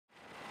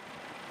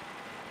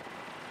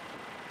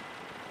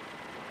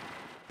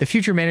The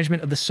future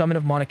management of the summit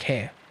of Mauna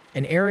Kea,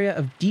 an area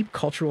of deep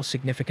cultural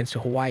significance to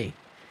Hawaii,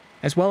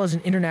 as well as an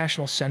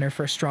international center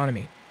for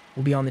astronomy,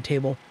 will be on the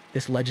table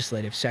this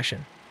legislative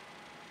session.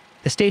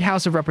 The State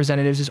House of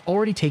Representatives is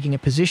already taking a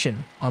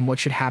position on what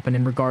should happen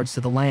in regards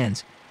to the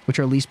lands, which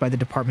are leased by the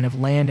Department of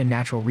Land and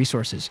Natural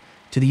Resources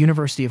to the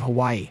University of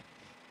Hawaii.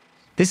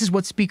 This is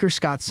what Speaker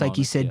Scott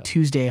Saiki said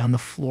Tuesday on the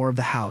floor of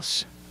the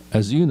House.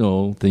 As you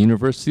know, the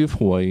University of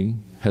Hawaii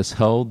has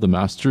held the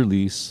master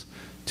lease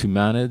to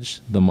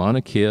manage the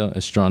Mauna Kea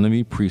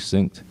Astronomy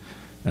Precinct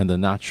and the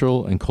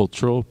Natural and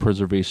Cultural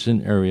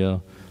Preservation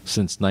Area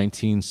since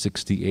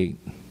 1968.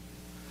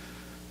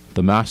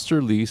 The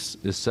master lease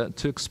is set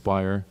to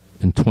expire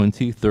in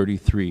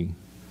 2033,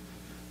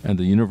 and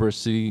the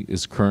university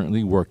is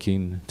currently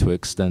working to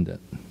extend it.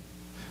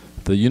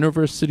 The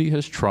university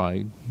has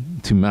tried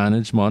to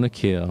manage Mauna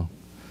Kea,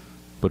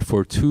 but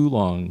for too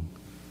long,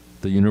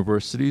 the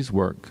university's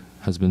work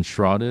has been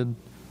shrouded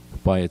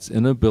by its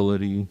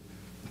inability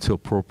to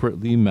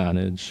appropriately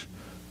manage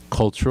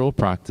cultural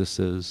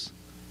practices,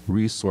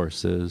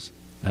 resources,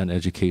 and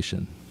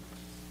education.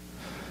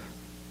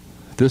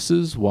 This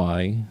is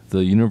why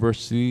the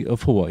University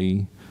of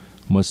Hawaii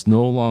must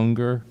no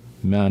longer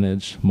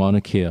manage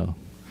Mauna Kea,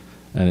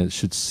 and it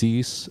should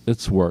cease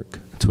its work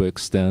to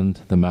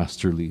extend the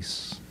master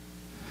lease.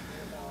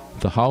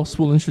 The House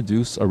will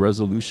introduce a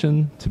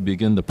resolution to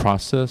begin the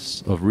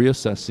process of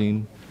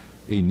reassessing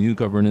a new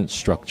governance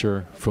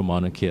structure for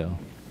Mauna Kea,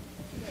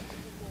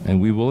 and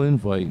we will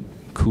invite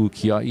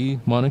Ku'ukia'i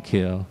Mauna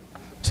Kea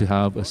to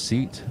have a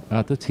seat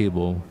at the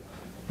table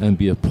and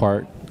be a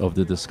part of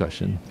the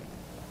discussion.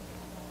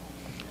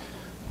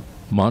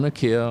 Mauna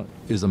Kea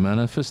is a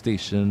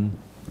manifestation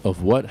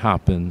of what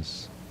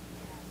happens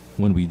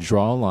when we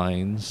draw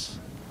lines,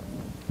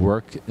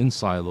 work in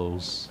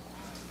silos,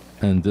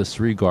 and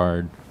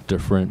disregard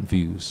different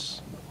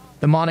views.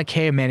 The Mauna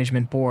Kea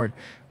Management Board,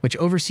 which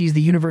oversees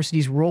the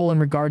university's role in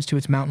regards to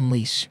its mountain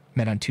lease,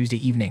 met on Tuesday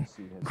evening.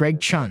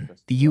 Greg Chun,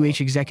 the UH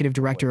Executive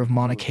Director of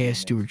Mauna Kea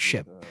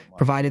Stewardship,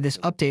 provided this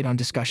update on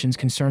discussions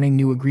concerning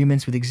new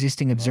agreements with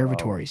existing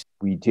observatories.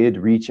 We did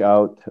reach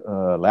out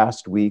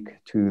last week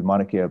to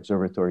Mauna Kea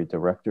Observatory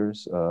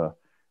directors,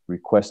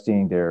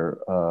 requesting their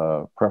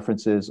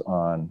preferences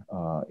on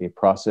a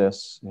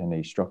process and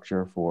a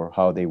structure for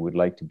how they would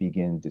like to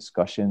begin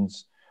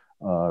discussions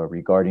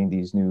regarding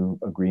these new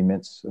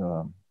agreements.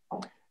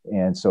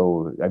 And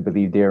so I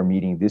believe they are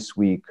meeting this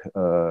week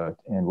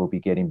and will be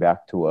getting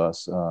back to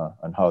us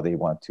on how they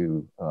want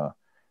to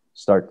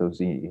start those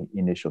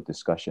initial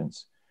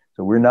discussions.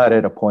 So we're not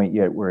at a point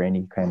yet where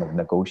any kind of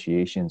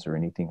negotiations or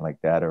anything like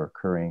that are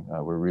occurring.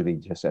 We're really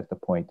just at the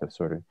point of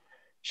sort of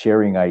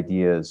sharing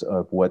ideas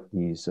of what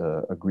these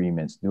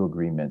agreements, new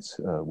agreements,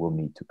 will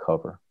need to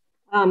cover.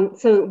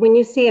 So when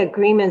you say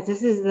agreements,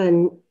 this is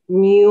the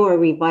new or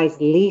revised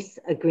lease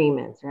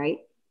agreements, right?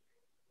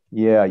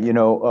 Yeah, you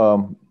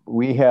know,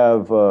 we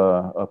have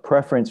a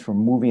preference for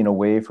moving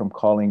away from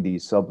calling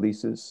these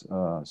subleases.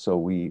 So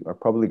we are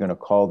probably going to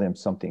call them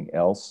something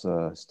else,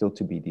 still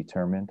to be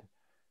determined.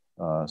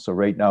 So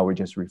right now we're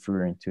just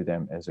referring to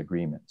them as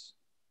agreements.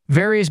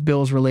 Various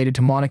bills related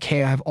to Mauna Kea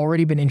have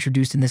already been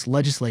introduced in this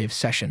legislative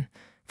session.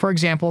 For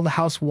example, the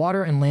House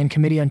Water and Land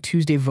Committee on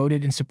Tuesday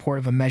voted in support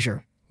of a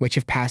measure which,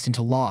 if passed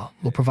into law,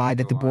 will provide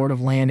that the Board of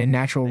Land and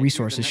Natural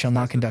Resources shall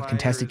not conduct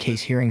contested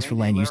case hearings for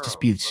land use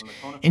disputes.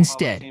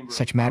 Instead,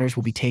 such matters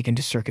will be taken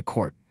to circuit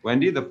court.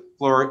 Wendy, the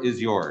floor is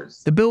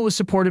yours. The bill was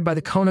supported by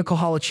the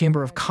Kohala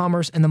Chamber of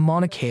Commerce and the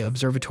Mauna Kea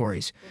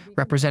Observatories.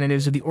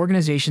 Representatives of the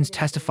organizations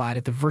testified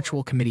at the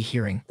virtual committee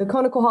hearing. The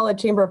Kohala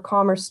Chamber of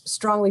Commerce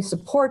strongly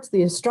supports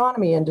the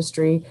astronomy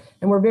industry,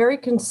 and we're very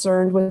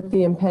concerned with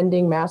the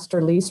impending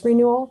master lease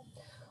renewal.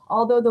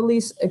 Although the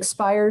lease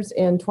expires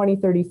in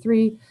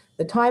 2033,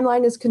 the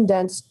timeline is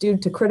condensed due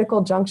to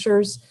critical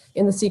junctures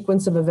in the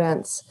sequence of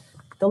events.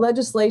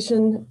 This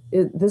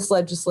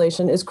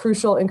legislation is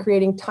crucial in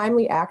creating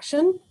timely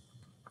action,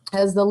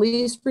 as the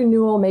lease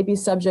renewal may be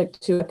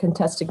subject to a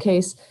contested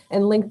case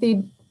and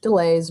lengthy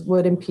delays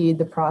would impede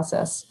the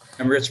process.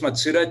 I'm Rich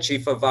Matsuda,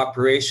 Chief of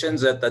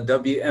Operations at the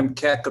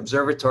WMKEC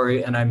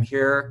Observatory, and I'm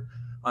here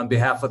on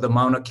behalf of the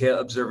Mauna Kea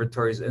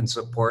Observatories in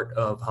support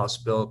of House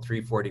Bill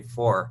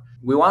 344.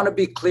 We want to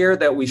be clear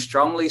that we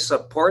strongly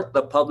support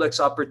the public's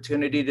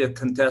opportunity to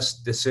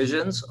contest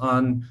decisions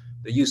on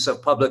the use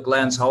of public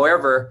lands.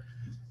 However,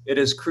 it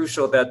is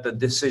crucial that the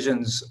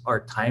decisions are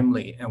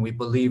timely, and we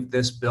believe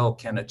this bill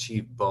can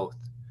achieve both.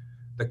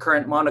 The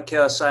current Mauna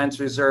Kea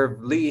Science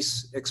Reserve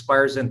lease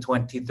expires in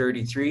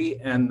 2033,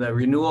 and the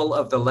renewal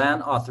of the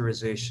land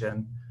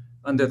authorization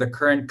under the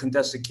current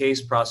contested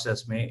case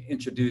process may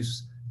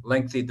introduce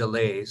lengthy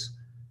delays.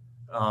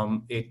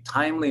 A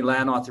timely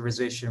land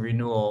authorization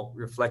renewal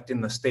reflecting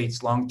the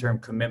state's long-term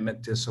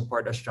commitment to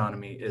support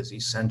astronomy is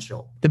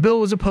essential. The bill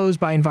was opposed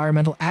by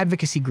environmental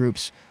advocacy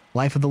groups,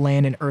 Life of the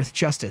Land and Earth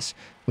Justice,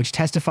 which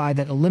testified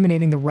that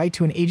eliminating the right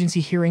to an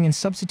agency hearing and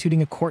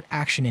substituting a court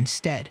action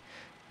instead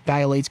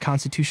violates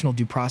constitutional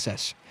due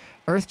process.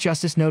 Earth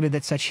Justice noted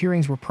that such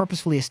hearings were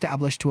purposefully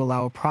established to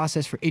allow a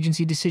process for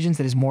agency decisions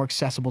that is more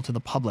accessible to the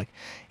public,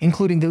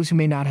 including those who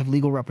may not have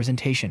legal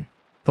representation.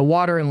 The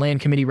Water and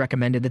Land Committee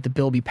recommended that the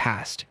bill be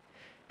passed.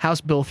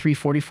 House Bill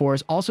 344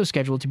 is also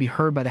scheduled to be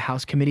heard by the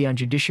House Committee on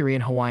Judiciary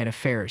and Hawaiian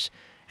Affairs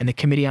and the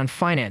Committee on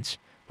Finance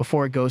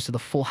before it goes to the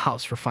full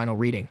House for final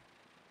reading.